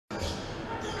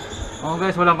Oh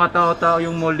guys, walang katao-tao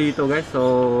yung mall dito guys.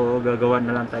 So gagawan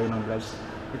na lang tayo ng vlog.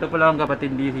 Ito pala ang kapatid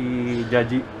ni si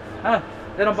Jaji. Ano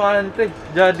ang pangalan nito eh?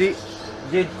 Jadi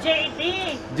JD.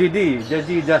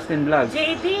 Jaji Justin Vlog.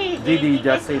 JD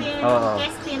Justin. Oo.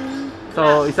 Justin.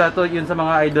 So isa to yun sa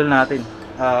mga idol natin.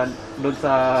 Doon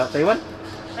sa Taiwan?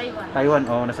 Taiwan,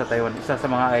 oh, nasa Taiwan. Isa sa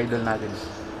mga idol natin.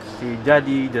 Si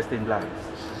Jadi Justin Vlog.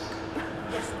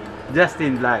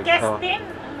 Justin Vlog. Justin?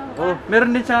 Oh,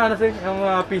 meron din siya ano yung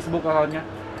Facebook account niya.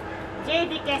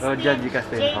 JD Justin. Oh, Jadi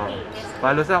Justin. JD. Oh.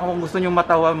 Follow sa kung gusto niyo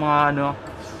matawa mga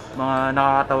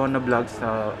nakakatawa na vlogs,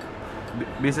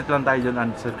 visit lang tayo diyan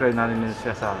and subscribe na rin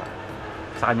siya sa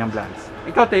kanyang vlogs.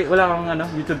 Ikaw te, wala kang ano,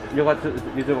 YouTube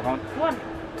account? One.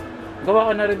 Gawa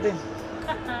ka na rin din.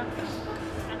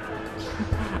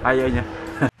 Ayaw niya.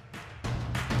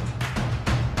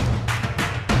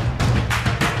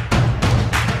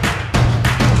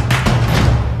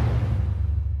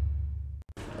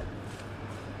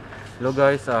 Hello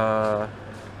guys,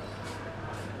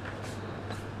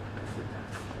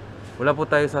 wala po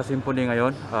tayo sa Symphony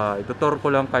ngayon. Itutur ko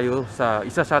lang kayo sa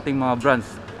isa sa ating mga brands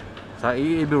sa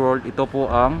AEB World. Ito po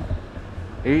ang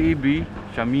AEB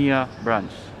Shamiya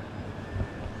branch.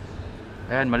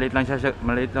 Ayan, maliit lang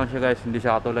siya guys, hindi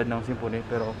siya katulad ng Symphony,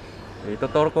 pero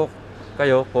itutur ko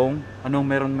kayo kung anong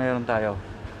meron tayo.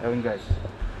 Ayun guys.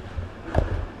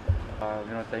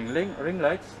 Meron tayong ring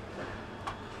lights.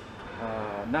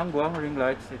 Nangguang ring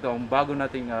lights. Ito ang bago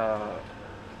nating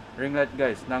ring light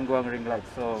guys, Nangguang ring lights.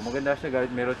 So maganda siya guys,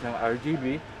 meron siyang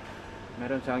RGB,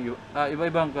 meron siyang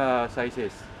iba-ibang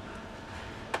sizes.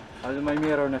 May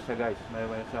mirror na siya guys, may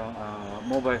siyang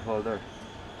mobile holder.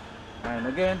 And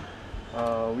again,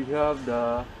 we have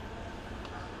the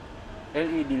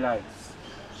LED lights.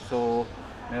 So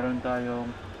meron tayong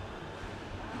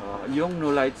yung no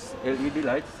lights, LED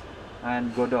lights and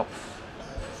Godox.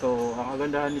 So ang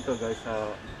kagandahan nito guys,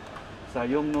 sa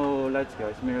yung no lights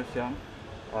guys, meron siyang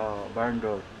barn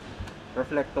door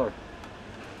reflector.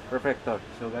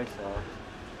 So guys,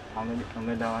 ang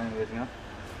ganda nga guys nga.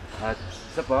 At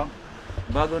isa pa,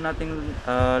 bago nating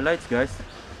lights guys,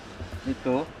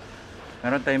 ito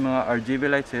meron tayong mga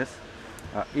RGB lights,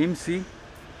 MC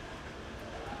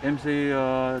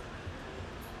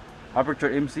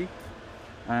aperture MC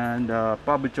and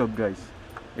Pablo Chob guys.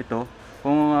 Ito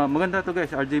kung maganda to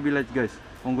guys, RGB lights guys.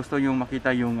 Kung gusto nyo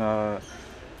makita yung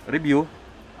review,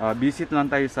 visit lang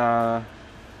tayo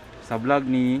sa vlog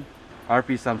ni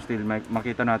RP Sam Steel.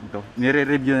 Makita natin to.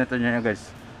 Nire-review nito niya guys.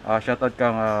 Shoutout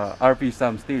kang RP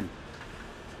Sam Steel.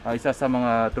 Isa sa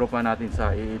mga tropa natin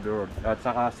sa AEB Road. At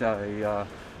saka sa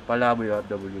Palaboy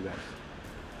OFW guys.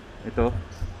 Ito.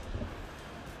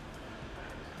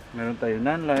 Meron tayo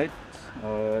non-lights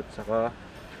at saka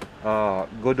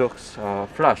Godox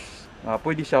flash.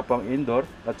 Pwede siya pang indoor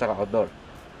at saka outdoor.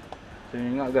 So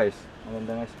yun nga guys,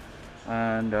 maganda guys.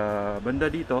 And banda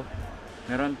dito,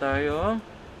 meron tayong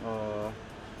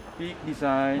peak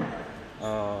design,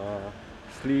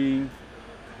 sling,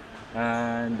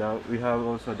 and we have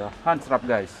also the hand strap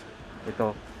guys.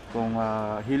 Ito, kung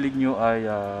hilig nyo ay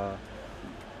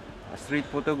street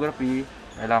photography,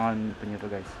 kailangan nyo to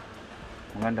guys.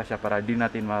 Maganda siya para di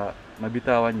natin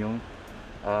mabitawan yung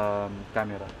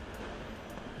camera.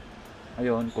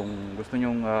 Ayun, kung gusto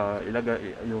nyong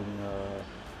ilagay yung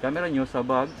camera nyo sa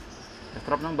bag, sa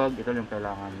strap ng bag, ito yung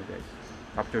kailangan nyo guys.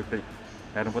 Capture clip.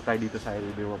 Meron po tayo dito sa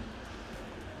AEB World.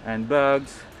 And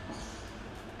bags,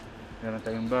 meron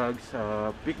tayong bags,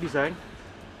 peak design,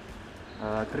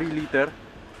 3 liter.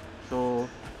 So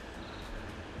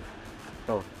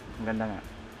ito, ang ganda nga,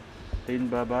 10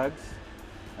 bags.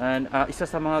 And isa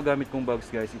sa mga gamit kong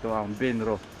bags guys, ito ang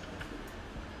Benro.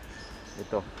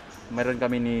 Ito, meron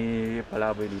kami ni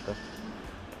Palaboy dito.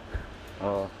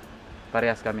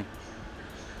 Parehas kami.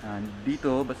 And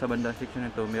dito, sa bandang section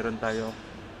nito, meron tayo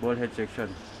ball head section.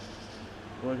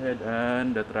 Ball head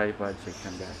and the tripod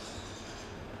section guys.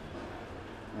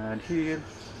 And here,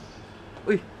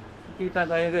 uy, kita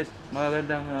tayo guys,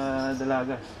 magandang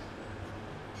dalaga.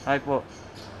 Hi po.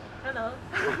 Hello.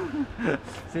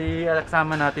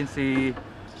 Kasama natin si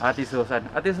Ate Susan.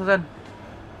 Ate Susan,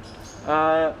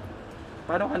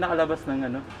 paano ka nakalabas ng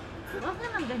ano? Huwag ka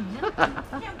nang ganyan.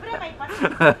 Siyempre may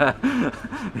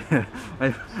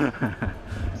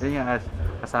Yun nga,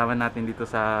 kasama natin dito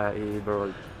sa AEB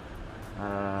World,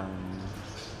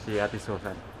 si Ate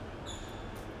Susan.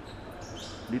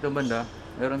 Dito banda,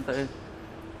 meron tayo.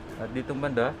 At dito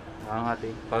banda, ang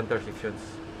ating counter sections.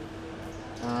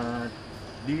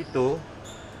 Dito,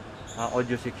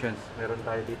 audio sections. Meron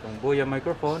tayo ditong Boya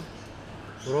microphone,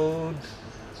 Rode,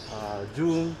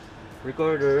 Zoom,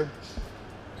 recorder.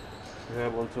 We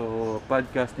have also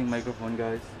podcasting microphone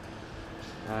guys.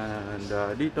 And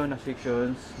dito na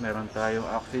sections, meron tayong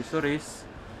accessories,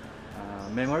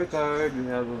 memory card, we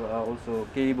have also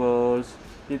cables,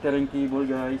 tethering cable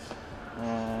guys,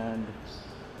 and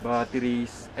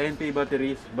batteries, NP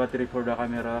batteries, battery for the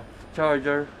camera,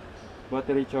 charger,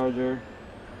 battery charger.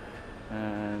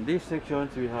 And these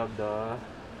sections we have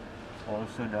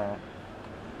also the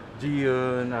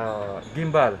Xeon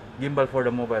gimbal for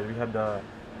the mobile. We have the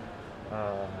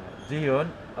Xeon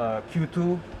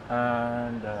Q2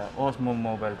 and Osmo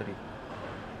Mobile 3,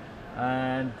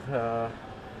 and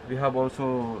we have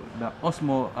also the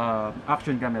Osmo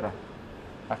action camera,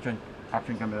 action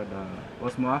camera, the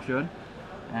Osmo Action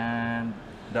and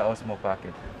the Osmo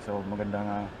Pocket. So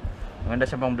maganda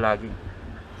siya pang vlogging.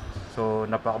 So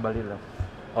napakabali lang,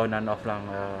 on and off lang,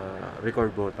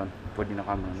 record button, pwede na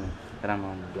kami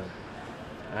mga vlog.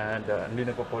 And hindi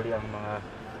nagpapuli ang mga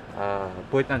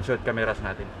point and shoot cameras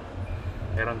natin.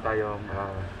 Meron tayong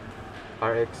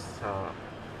RX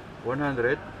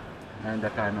 100 and the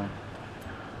Canon.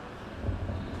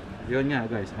 Yun nga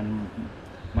guys, ang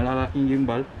malalaking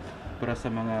gimbal para sa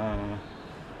mga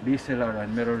DSLR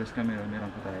and mirrorless camera,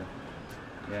 meron po tayo.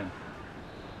 Yan.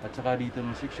 At saka dito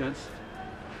ng sections,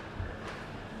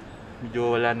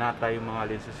 medyo wala na tayong mga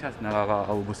lenses kasi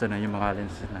nakakaubusan na yung mga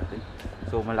lenses natin.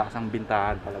 So malakas ang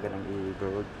bintahan talaga ng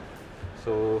e-bird.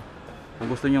 So kung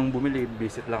gusto nyong bumili,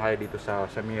 visit lang kayo dito sa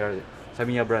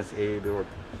Mia Brands e-bird.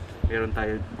 Meron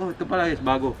tayo, ito pala guys,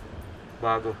 bagong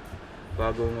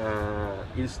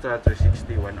Insta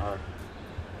 360 1R.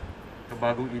 Ito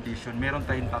bagong edition. Meron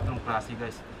tayong tatlong klase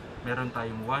guys. Meron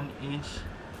tayong 1 inch,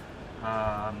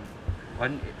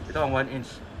 ito ang 1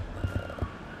 inch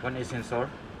sensor.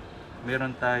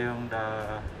 Meron tayong the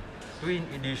twin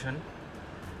edition,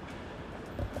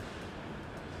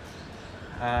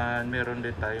 and meron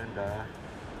din tayong the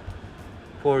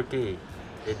 4K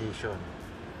edition.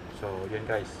 So yun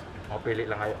guys, mapili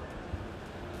lang kayo.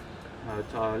 At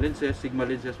lenses, Sigma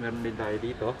lenses, meron din tayo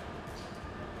dito.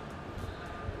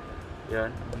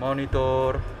 Yan,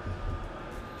 monitor.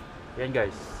 Yan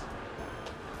guys.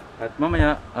 At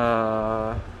mamaya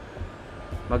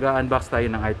mag-unbox tayo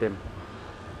ng item.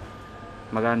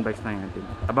 Mag-unbox na natin.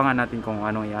 Abangan natin kung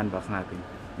anong i-unbox natin.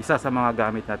 Isa sa mga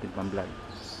gamit natin pang vlog.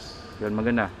 Yun,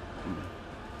 maganda.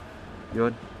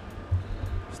 Yun.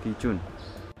 Stay tuned.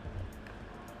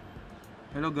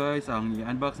 Hello guys, ang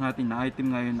i-unbox natin na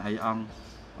item ngayon ay ang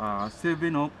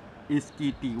Sevenoak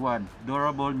SK-T1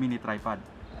 Durable Mini Tripod.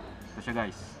 Ito siya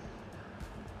guys.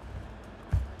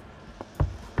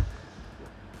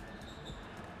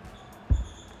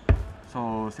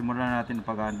 So, simulan natin ang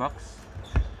pag-unbox.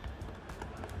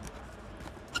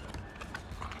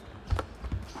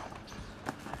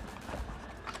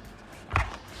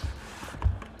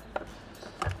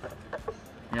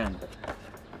 Yan.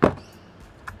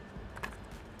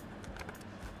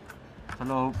 Sa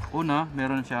loob, una,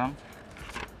 meron siyang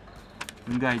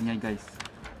yung guide niya guys.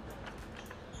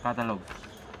 Catalog.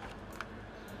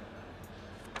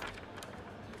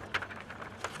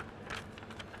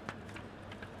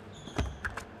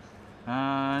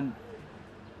 And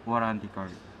warranty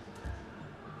card.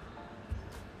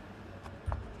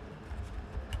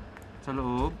 Sa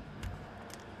loob,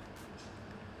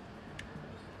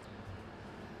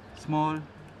 small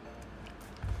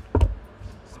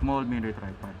mini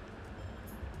tripod.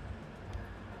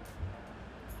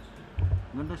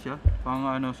 Ganda siya, pang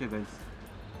ano siya guys,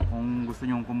 kung gusto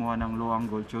nyo kumuha ng low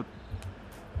angle shoot,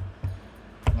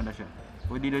 ganda siya.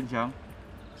 Pwede din siyang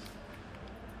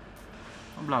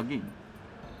vlogging.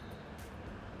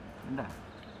 Ganda.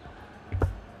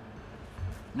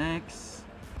 Next,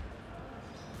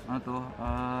 ano to?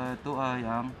 Ito ay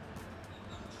ang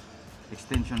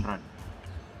extension rod.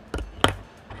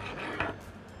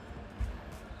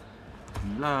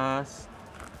 Last,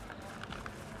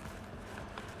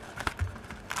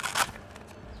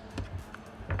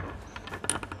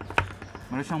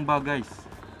 meron siyang bag guys.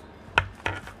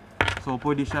 So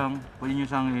pwede nyo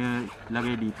siyang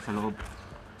ilagay dito sa loob.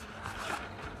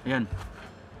 Ayan.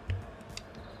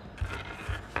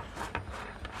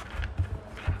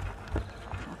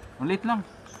 Ang liit lang.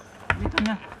 Liit lang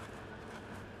niya.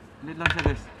 Liit lang siya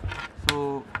guys.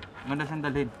 So ganda siyang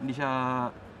dalhin. Hindi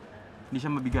siya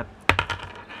mabigat.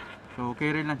 So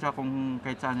carry lang siya kung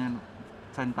kahit saan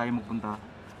tayo magpunta.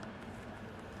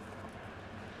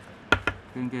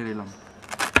 Carry lang.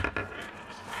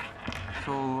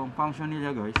 So ang function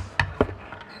niya guys,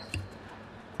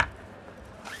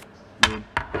 yun,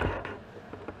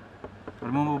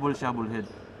 removable siya bullhead.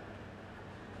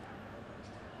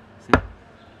 See?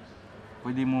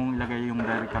 Pwede mong ilagay yung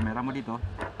direct camera mo dito,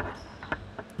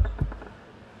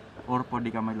 or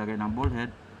pwede ka maglagay ng bullhead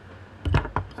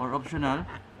or optional,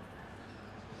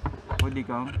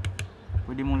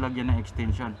 pwede mong lagyan ng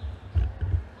extension.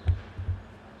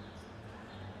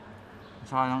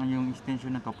 Saka lang yung extension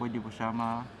na to, pwede po siya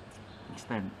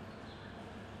ma-extend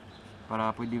para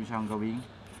pwede mo siyang gawing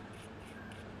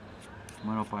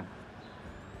monopod.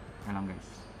 Yan lang guys.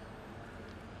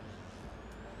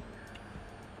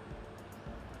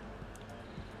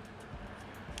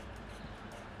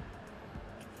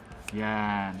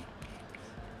 Yan.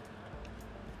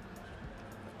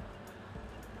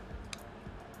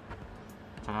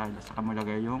 Saka mo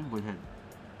lagay yung bullhead.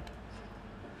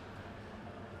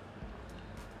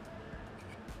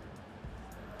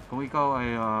 Kung ikaw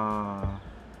ay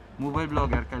mobile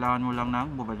vlogger, kailangan mo lang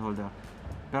ng mobile holder.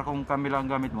 Pero kung camera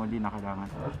ang gamit mo, hindi na kailangan.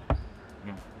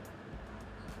 Yan.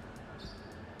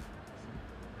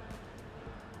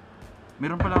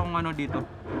 Meron pala akong ano dito,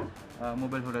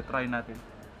 mobile holder. Try natin.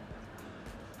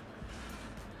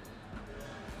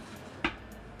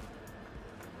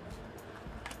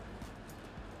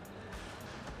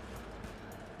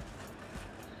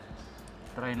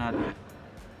 Try natin.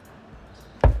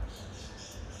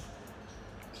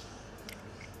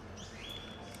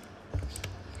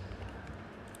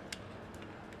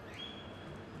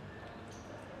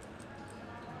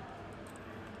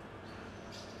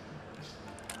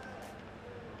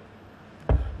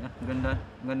 Yan,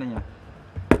 ganda niya.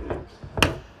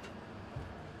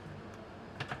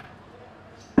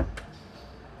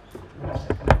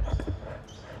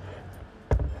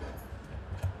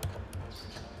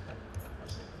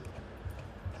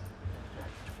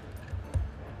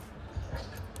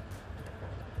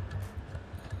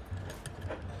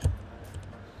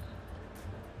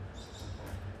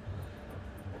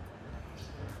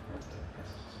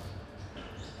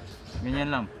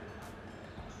 Ganyan lang.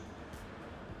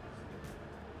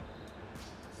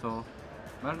 So,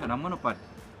 meron ka na monopod.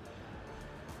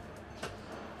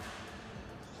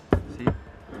 See?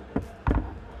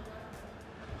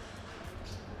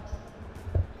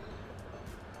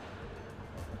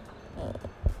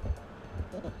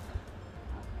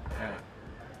 Ayan.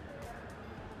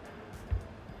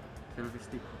 Selfie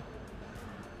stick.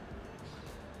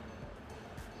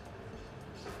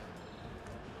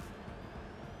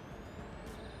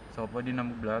 So, pwede na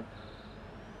mag-vlog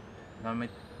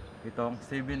gamit itong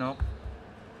Sevenoak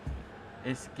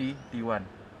SK-T1.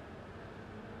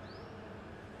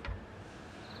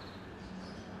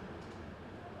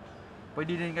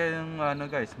 Pwede din kayong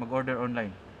guys, mag-order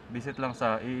online. Visit lang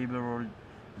sa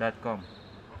aabworld.com.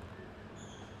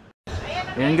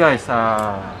 Ayan guys,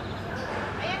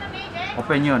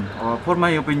 opinion. For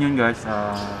my opinion guys,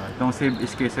 itong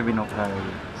SK-Sevenoak ay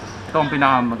ito ang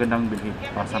pinakamagandang bilhin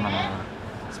para sa mga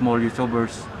small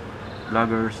YouTubers,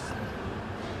 vloggers.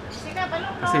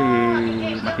 Kasi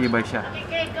matibay siya.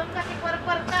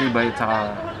 Matibay at saka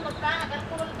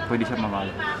pwede siya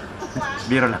mamalo.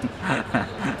 Biro lang.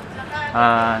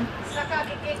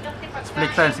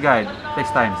 Flex times guide. Flex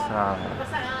times.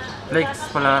 Flex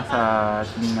pala sa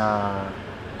ating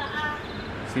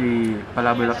si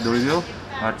Palabel W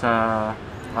at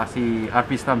si RP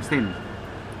Stamp Steel.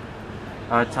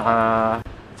 At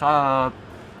saka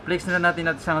flex na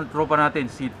natin sa tropa natin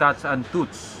si Touch and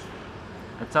Toots.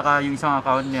 At saka yung isang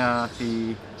account niya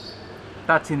si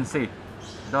Tatsinse.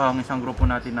 Ito ang isang grupo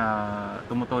natin na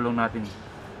tumutulong natin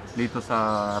dito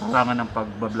sa rangan ng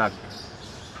pagbablog.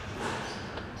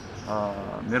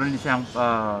 Meron din siyang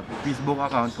Facebook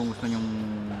account kung gusto nyong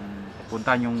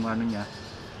puntahan yung ano niya,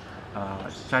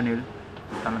 channel.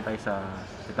 Punta lang tayo sa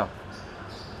ito.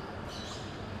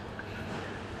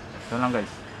 Ito lang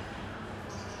guys.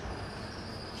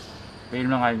 Pay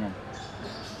lang kayo niyan.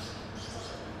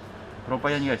 Tropa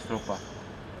yan guys, tropa.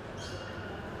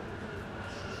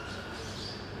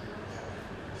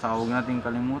 Saka huwag natin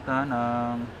kalimutan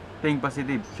ang Think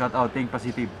Positive. Shout out Think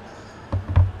Positive.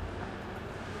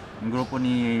 Yung grupo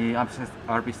ni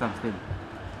RP Stamp Steel.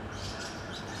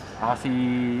 Si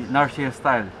Nars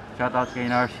Hairstyle. Shout out kay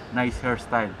Nars Nice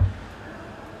Hairstyle.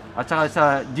 At saka sa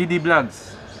GD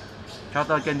Vlogs. Shout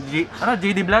out kay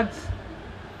GD Vlogs?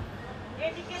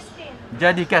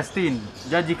 Jadi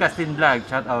Castin Vlog.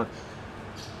 Shout out.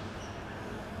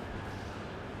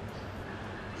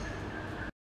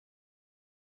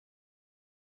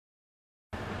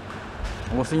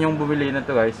 Kung gusto nyo bumili na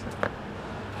to guys,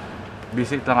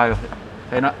 visit lang kayo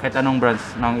kahit anong branch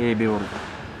ng AB World.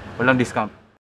 Walang discount.